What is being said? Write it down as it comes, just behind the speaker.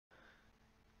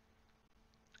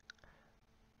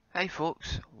Hi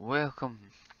folks, welcome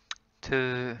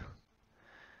to,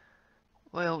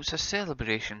 well, it's a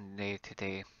celebration day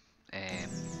today. Um,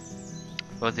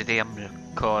 well, the day I'm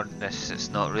recording this, it's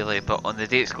not really, but on the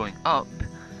day it's going up,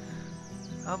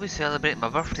 I'll be celebrating my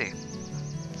birthday.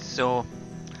 So,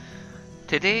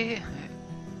 today,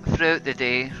 throughout the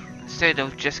day, instead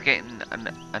of just getting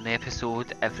an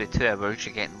episode every 2 hours,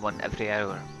 you're getting one every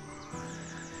hour.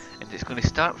 And it's going to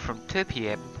start from 2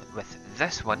 PM with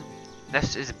this one.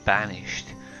 This is Banished.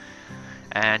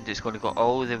 And it's going to go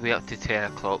all the way up to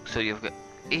 10 o'clock, so you've got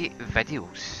 8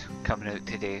 videos coming out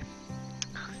today.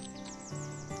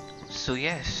 So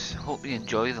yes, hope you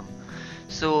enjoy them.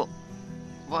 So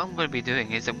what I'm going to be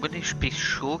doing is I'm going to be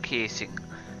showcasing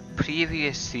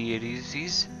previous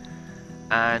series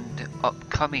and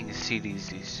upcoming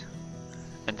series,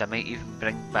 and I might even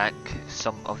bring back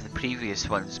some of the previous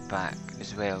ones back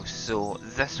as well. So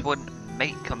this one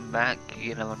might come back,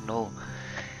 you never know.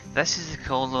 This is the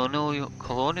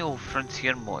Colonial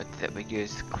Frontier mod that we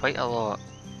used quite a lot.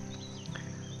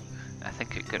 I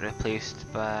think it got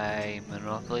replaced by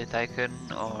Monopoly Tycoon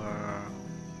or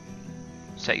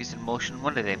Cities in Motion,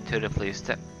 one of them two replaced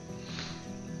it.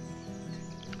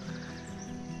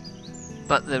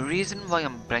 But the reason why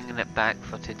I'm bringing it back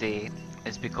for today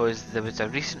is because there was a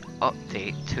recent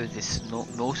update to the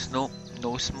no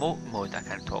smoke mode. I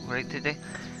can't talk right today.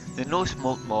 The no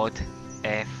smoke mod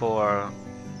for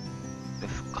the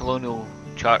Colonial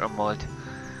Charter mod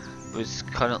was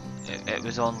it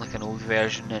was on like an old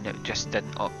version and it just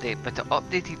didn't update, but it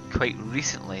updated quite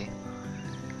recently.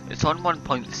 It's on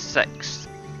 1.6,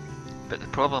 but the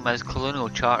problem is Colonial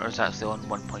Charter is actually on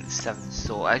 1.7,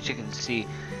 so as you can see,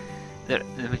 the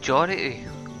majority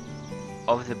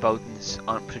of the buildings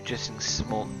aren't producing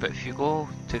smoke, but if you go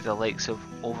to the likes of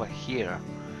over here,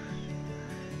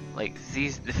 like the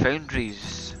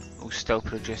foundries will still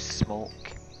produce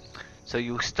smoke, so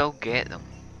you'll still get them,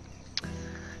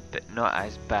 but not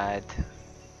as bad.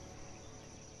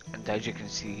 And as you can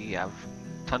see, I've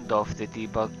turned off the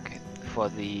debug for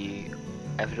the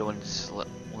everyone's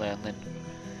learning,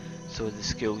 so the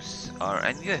skills are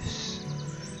in use.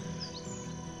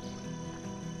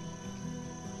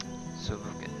 So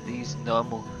we've got these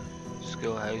normal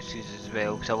schoolhouses as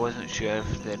well, because I wasn't sure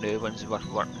if the new ones were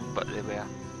working, but they were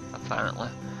apparently.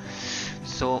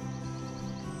 So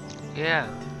yeah,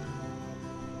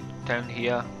 down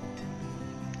here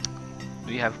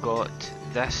we have got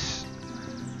this,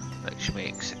 which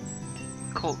makes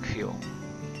coke fuel.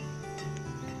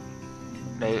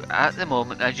 Now at the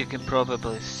moment, as you can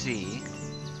probably see,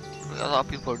 a lot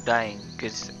of people are dying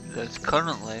because there's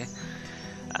currently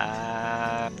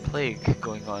a plague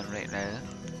going on right now.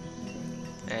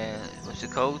 What's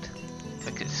it called? I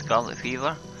think it's scarlet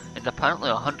fever, and apparently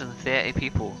 130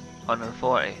 people,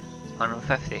 140,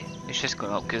 150. It's just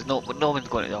going up because no one's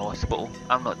going to the hospital.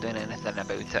 I'm not doing anything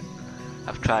about it.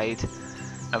 I've tried.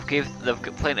 They've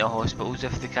got plenty of hospitals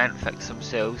if they can't fix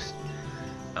themselves.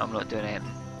 I'm not doing anything.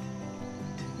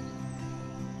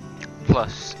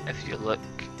 Plus, if you look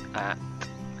at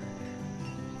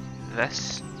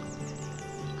this,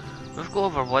 we've got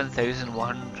over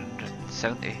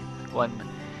 1,171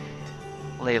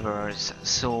 labourers,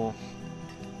 so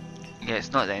yeah,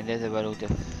 it's not the end of the world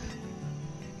if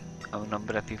a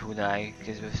number of people die,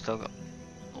 because we've still got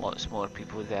lots more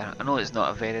people there. I know it's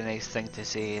not a very nice thing to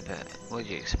say, but what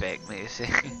do you expect me to say?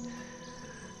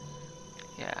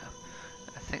 Yeah,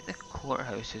 I think the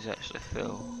courthouse is actually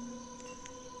full.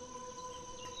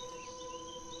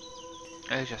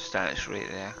 There's your stats right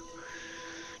there.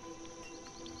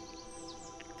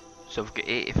 So we've got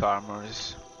 80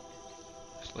 farmers.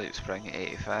 Late spring at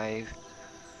 85.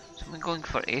 So I'm going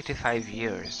for 85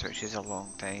 years, which is a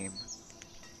long time.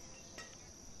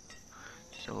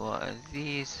 So what are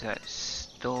these? That's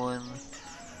stone.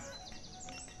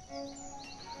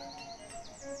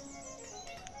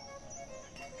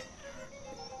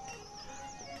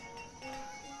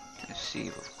 Let's see,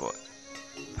 we've got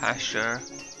pasture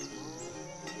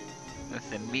with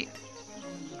the meat,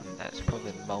 and that's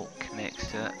probably milk next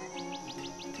to it,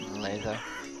 and leather.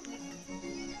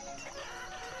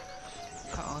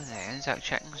 Got all the ends out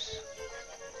chickens,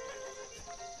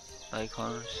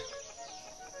 leghorns,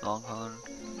 longhorn,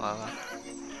 whatever.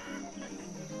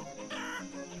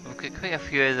 We've got quite a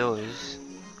few of those.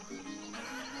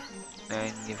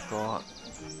 Then you've got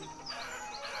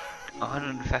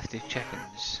 150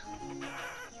 chickens,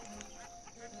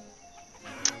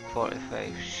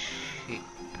 45 sheep.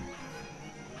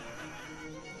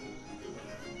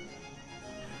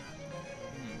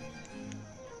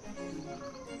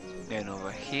 Then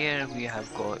over here we have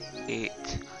got 8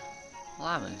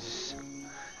 llamas.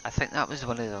 I think that was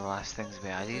one of the last things we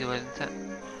added, wasn't it?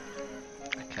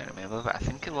 I can't remember, but I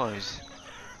think it was.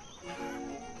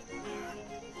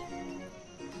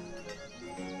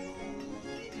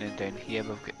 And then down here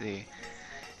we've got the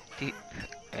deep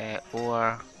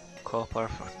ore, copper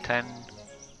for tin,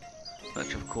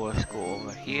 which of course go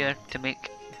over here to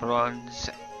make bronze,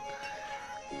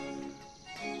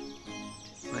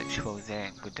 which will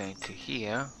then go down to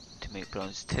here to make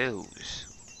bronze tools.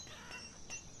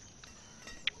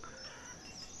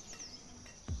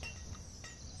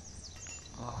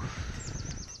 Oh,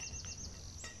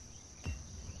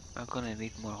 I'm gonna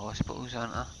need more hospitals,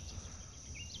 aren't I?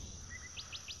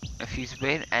 If you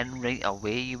went in right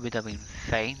away you would have been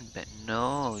fine, but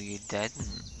no, you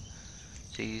didn't.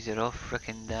 So you're all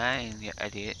frickin' dying, you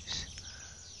idiots.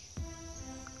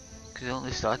 Because I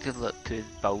only started like 2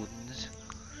 buildings.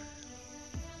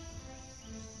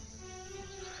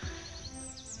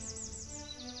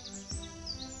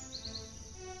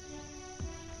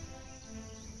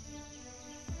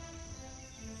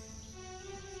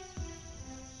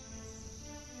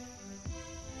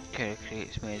 Care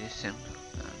creates medicine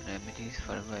and remedies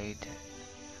for a wide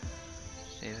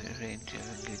range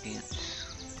of ingredients.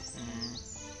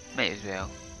 Might as well.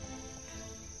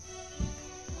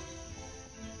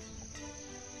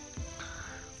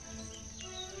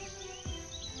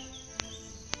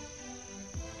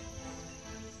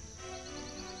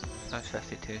 That's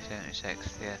 52, 76,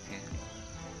 30.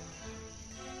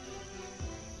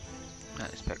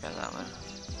 Let's pick up that one.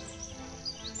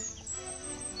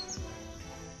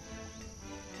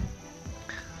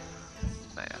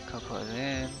 Right, a couple of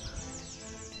them.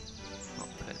 We'll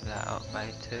put that up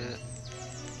by 2.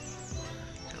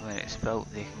 So when it's built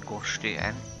they can go straight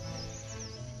in.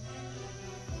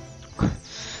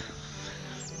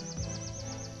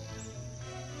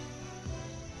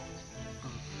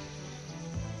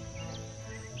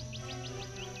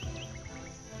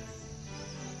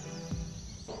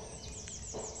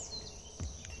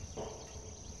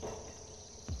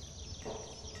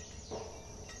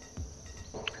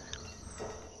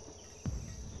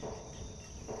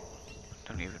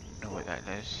 Don't even know what that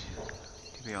is,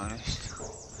 to be honest.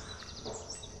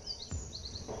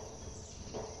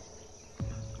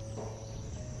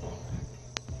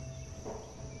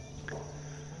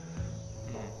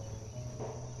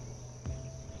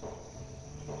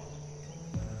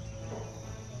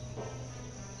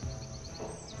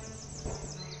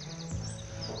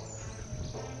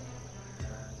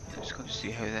 Let's go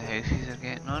see how the houses are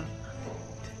getting on.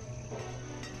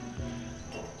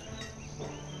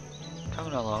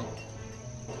 Coming along.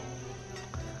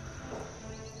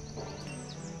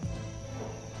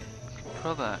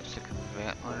 Probably actually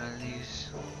convert one of these.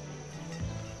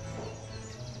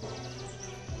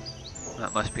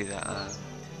 That must be that,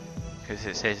 because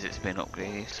it says it's been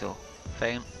upgraded, so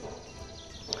fine.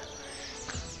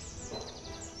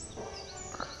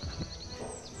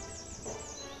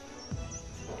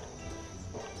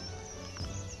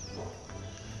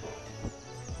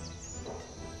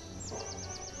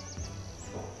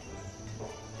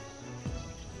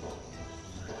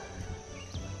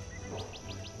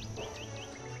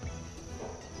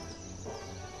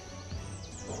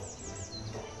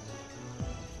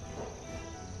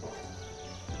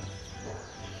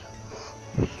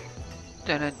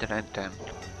 Dun dun dun dun.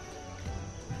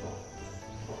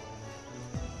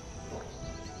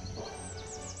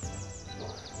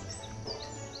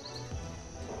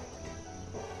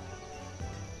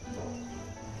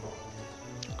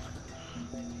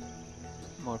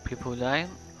 More people dying.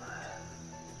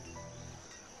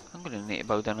 I'm gonna need to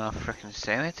build another frickin'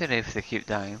 cemetery if they keep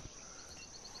dying.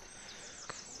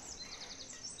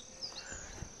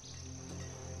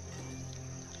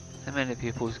 How many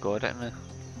people's got it now?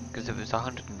 Because it was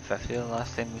 150 the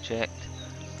last time we checked.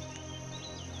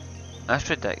 That's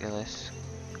ridiculous.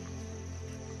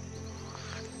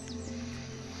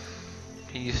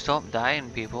 Can you stop dying,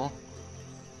 people?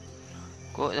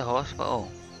 Go to the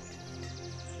hospital.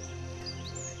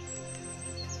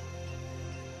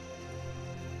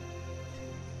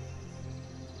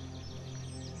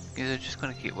 Because they're just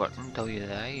gonna keep working until you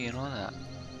die, you know that.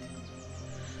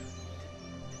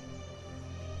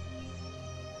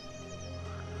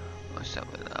 What's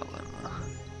up with that one?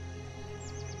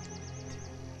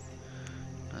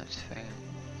 That's fine.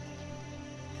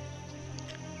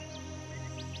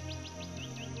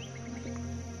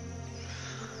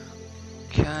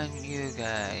 Can you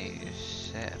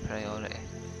guys set a priority?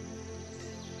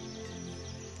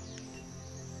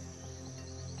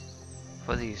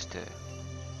 For these two.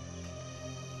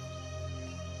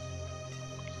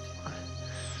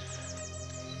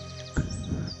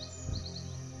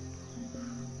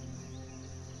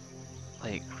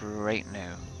 Like, right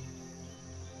now.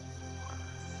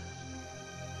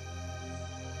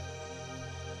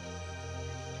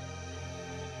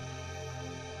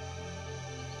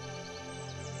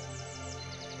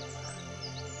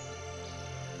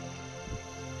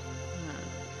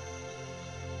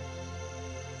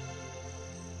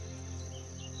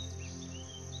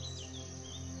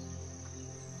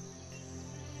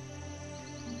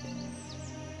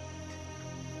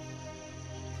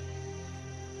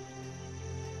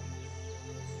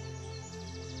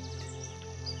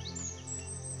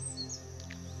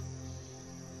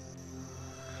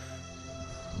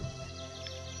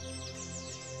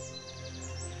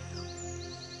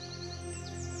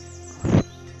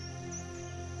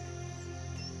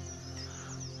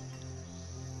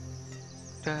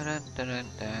 Dun, dun, dun, dun,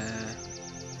 dun.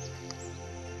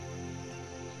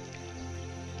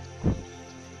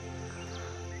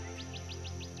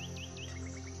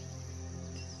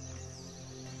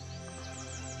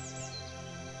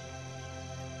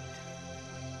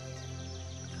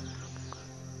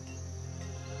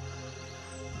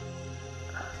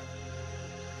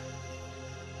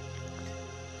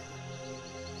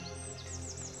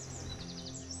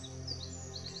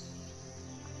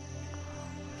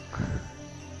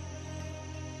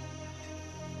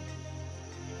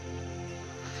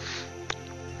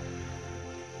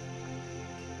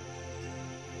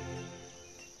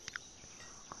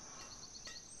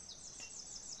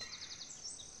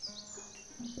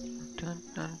 Dun,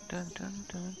 dun, dun, dun,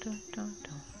 dun, dun, dun,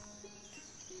 dun.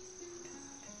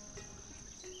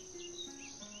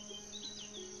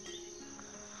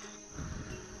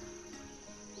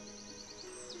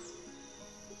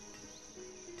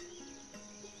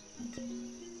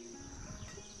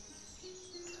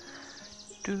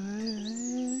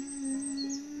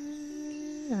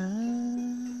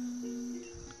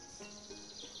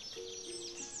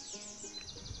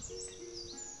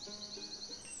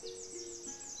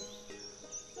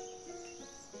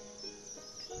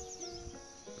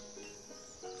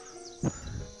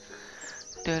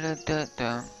 Da, da, da,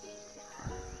 da.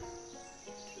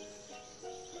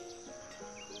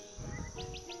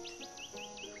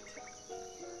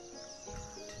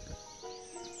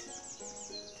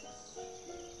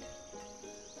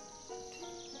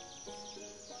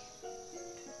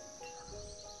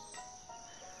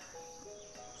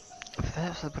 If they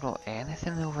actually brought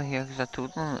anything over here, because I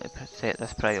told them to set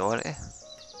this priority.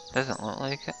 Doesn't look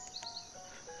like it.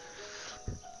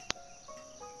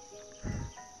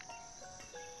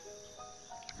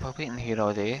 We're waiting here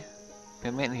all day.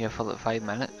 Been waiting here for like 5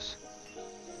 minutes.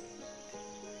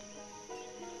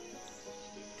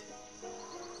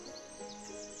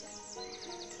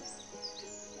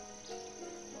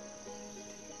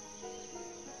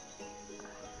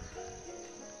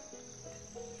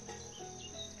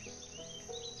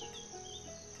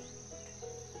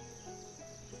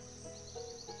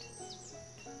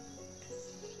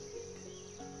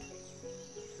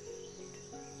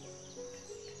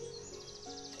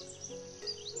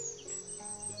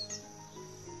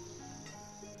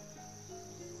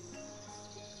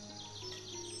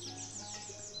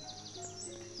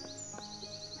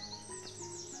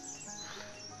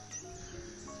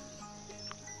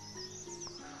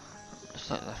 Looks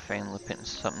like they're finally putting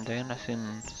something down. I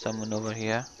seen someone over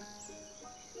here.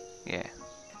 Yeah.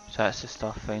 So that's the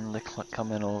stuff finally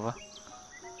coming over.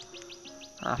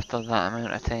 After that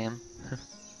amount of time.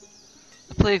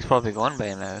 The plague's probably gone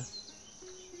by now.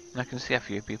 I can see a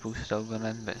few people still going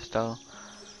in, but still.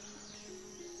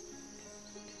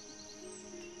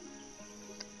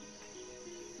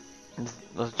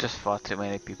 There's just far too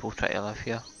many people trying to live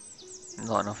here.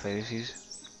 Not enough houses.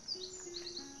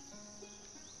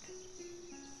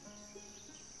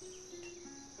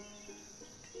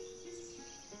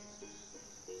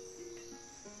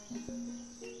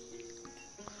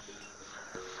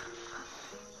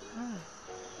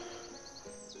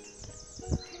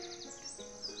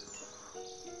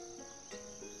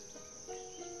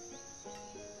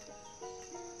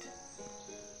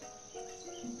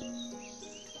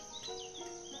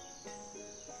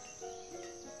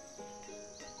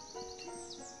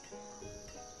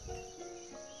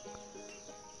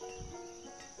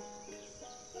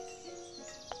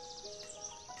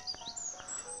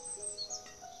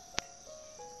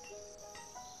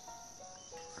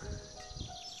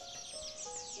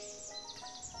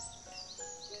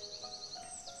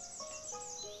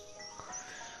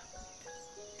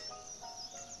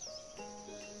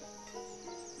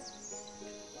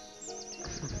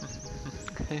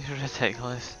 It's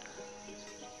ridiculous.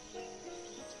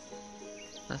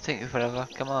 That's taking forever.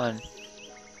 Come on.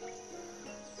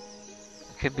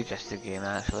 could be just the game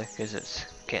actually, because it's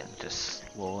getting just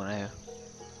slow now.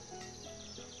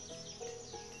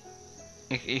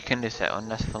 You can just sit on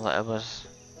this for like hours,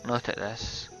 not at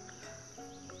this.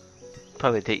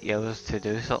 Probably take you hours to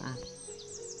do something.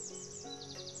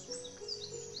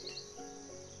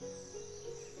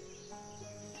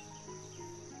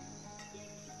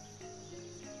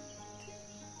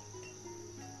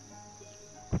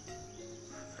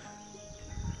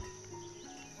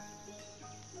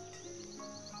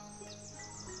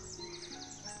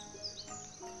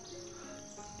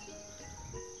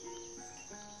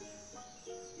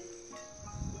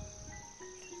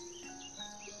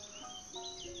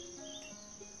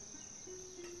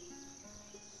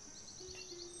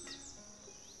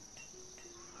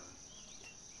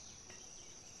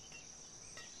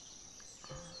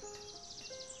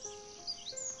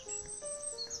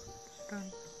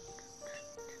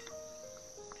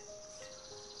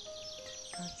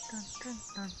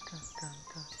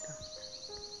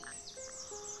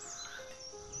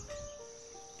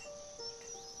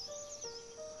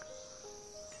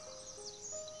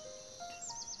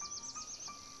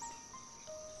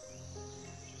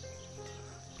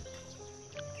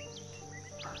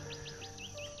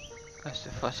 That's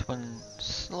the first one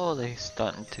slowly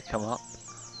starting to come up.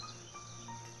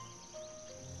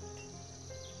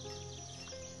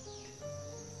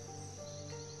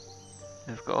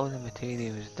 We've got all the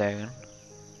materials down.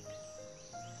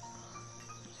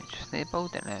 We just need to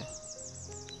build it now.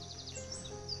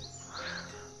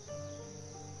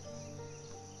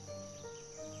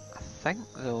 I think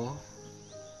though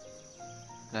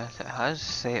that it has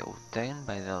settled down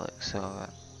by the looks of it.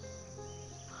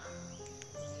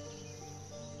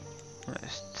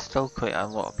 There's still quite a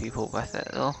lot of people with it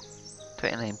though.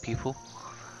 29 people.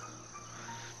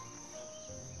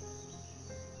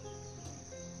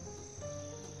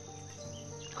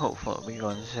 Hopefully it'll be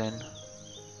gone soon.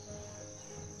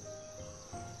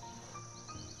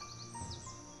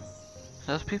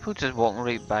 There's people just walking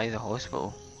right by the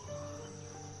hospital.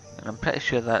 And I'm pretty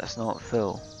sure that's not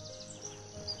full.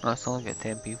 No, it's only got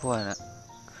 10 people in it.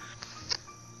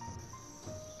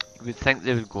 You would think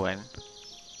they would go in.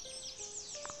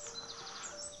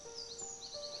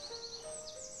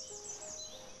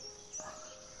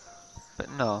 But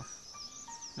no.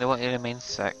 They want to remain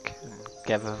sick and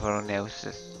give everyone else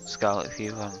the scarlet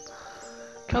fever and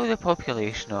kill the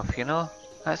population off, you know?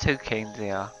 That's how kind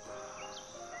they are.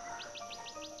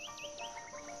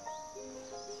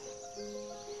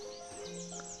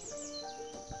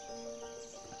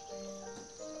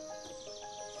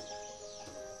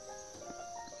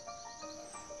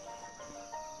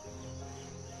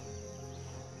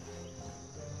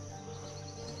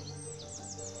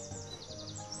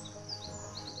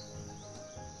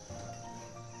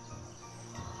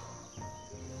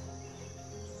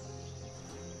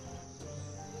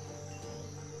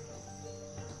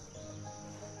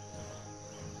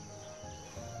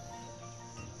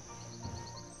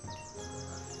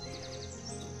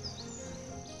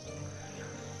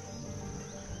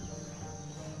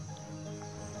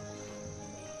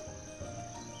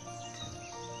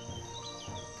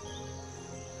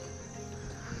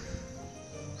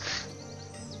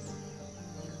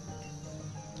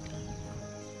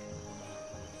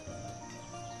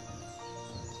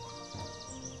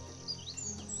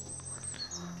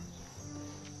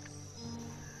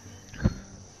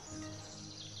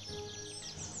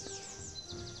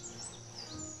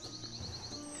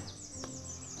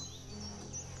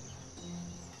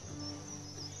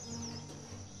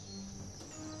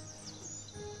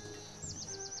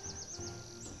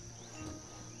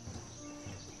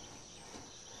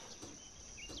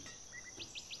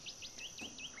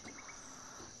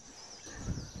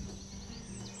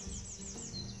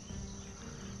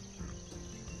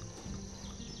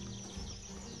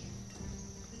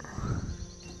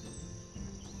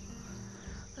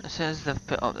 It says they've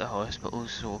put up the hospital,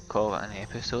 so we'll call it an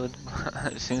episode.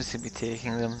 It seems to be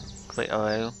taking them quite a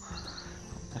while.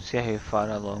 Let's see how far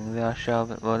along they are, shall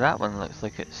we? Well, that one looks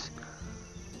like it's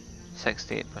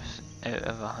 68% out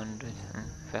of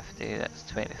 150. That's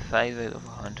 25 out of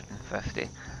 150.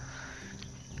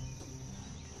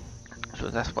 So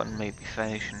this one might be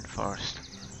finishing first.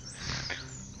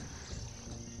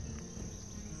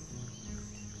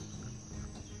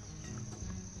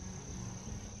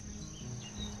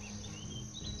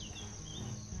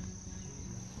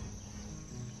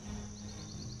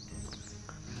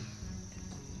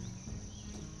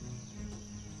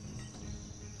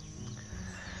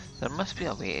 There must be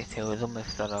a way to tell them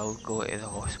if they're all going to the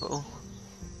hospital.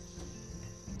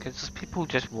 Because there's people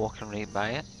just walking right by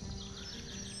it.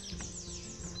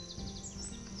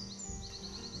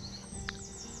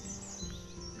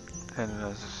 And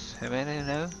there's how many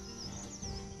now?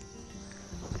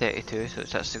 32, so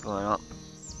it's actually going up.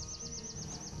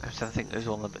 I think there was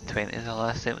only about 20 the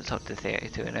last time, it's up to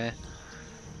 32 now.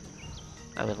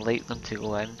 I would like them to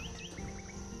go in.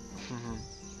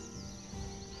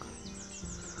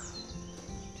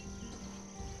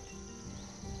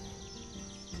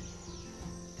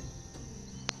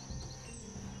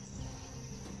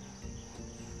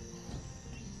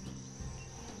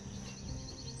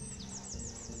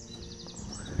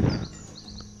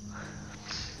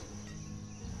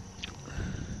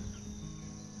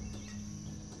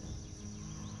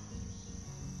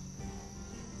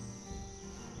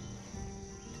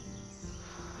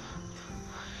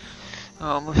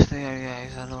 Almost there,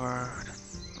 guys. Another.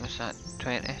 What's that?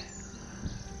 20.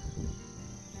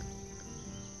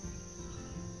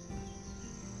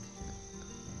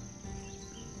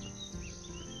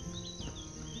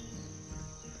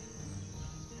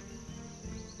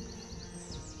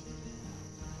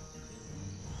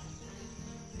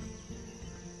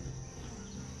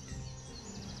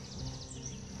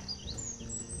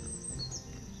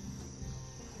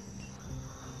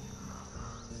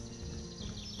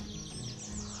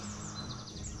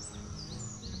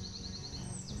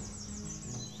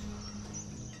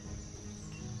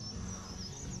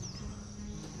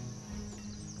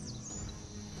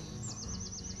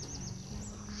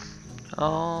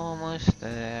 Almost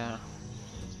there.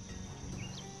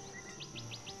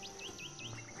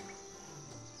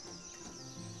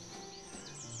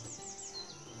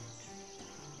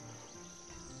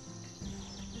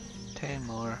 Ten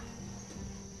more.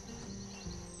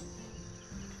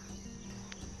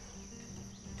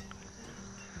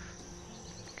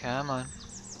 Come on.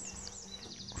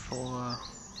 4,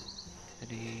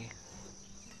 3,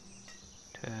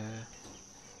 2.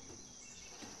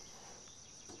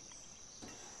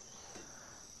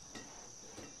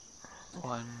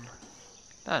 1.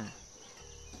 Done.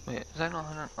 Wait, is that not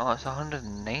 100? Oh, it's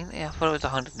 190? I thought it was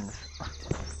 100.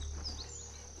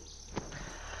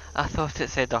 I thought it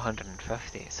said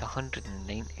 150. It's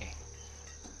 190.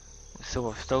 So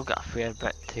we've still got a fair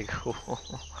bit to go.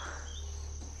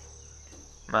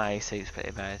 My eyesight's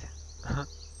pretty bad.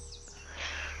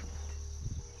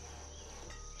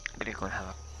 Better go and have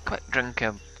a quick drink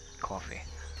of coffee.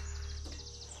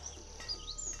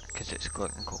 Because it's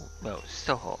getting cold. Well, it's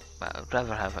still hot, but I'd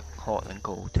rather have it hot than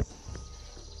cold.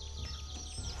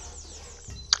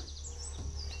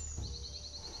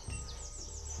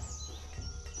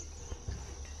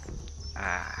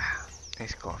 Ah,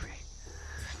 nice coffee.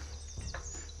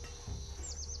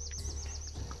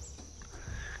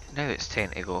 Now it's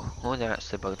 10 to go. Oh, they're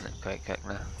actually building it quite quick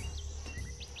now.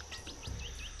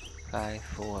 5,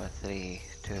 4, 3,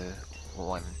 2,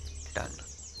 1, done.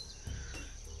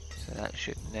 So that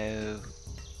should now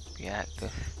be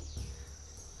active.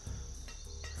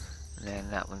 And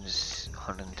then that one's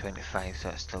 125, so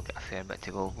that's still got a fair bit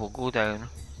to go. We'll go down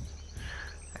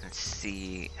and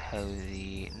see how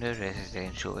the new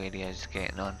residential area is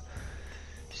getting on.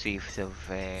 See if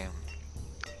they've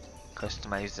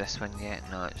customised this one yet.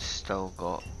 No, it's still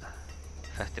got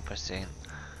 50%,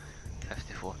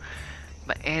 54.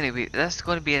 But anyway, that's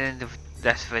going to be the end of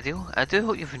this video. I do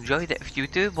hope you've enjoyed it. If you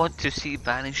do want to see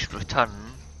Banished return,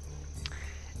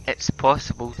 it's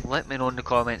possible. Let me know in the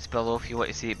comments below if you want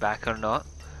to see it back or not.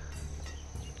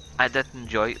 I did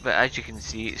enjoy it, but as you can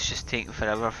see, it's just taking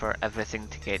forever for everything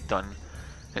to get done.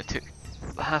 It took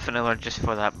half an hour just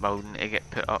for that building to get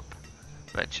put up,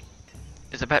 which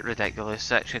is a bit ridiculous.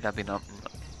 That should have been up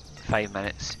in 5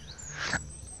 minutes,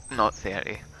 not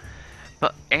 30.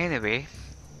 But anyway,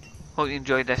 hope you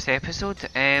enjoyed this episode.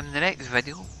 The next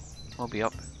video will be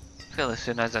up fairly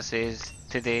soon. As I says,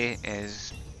 today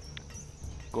is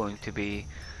going to be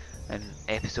an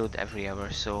episode every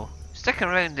hour, so stick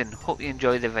around and hope you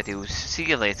enjoy the videos. See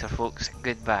you later, folks.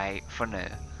 Goodbye for now.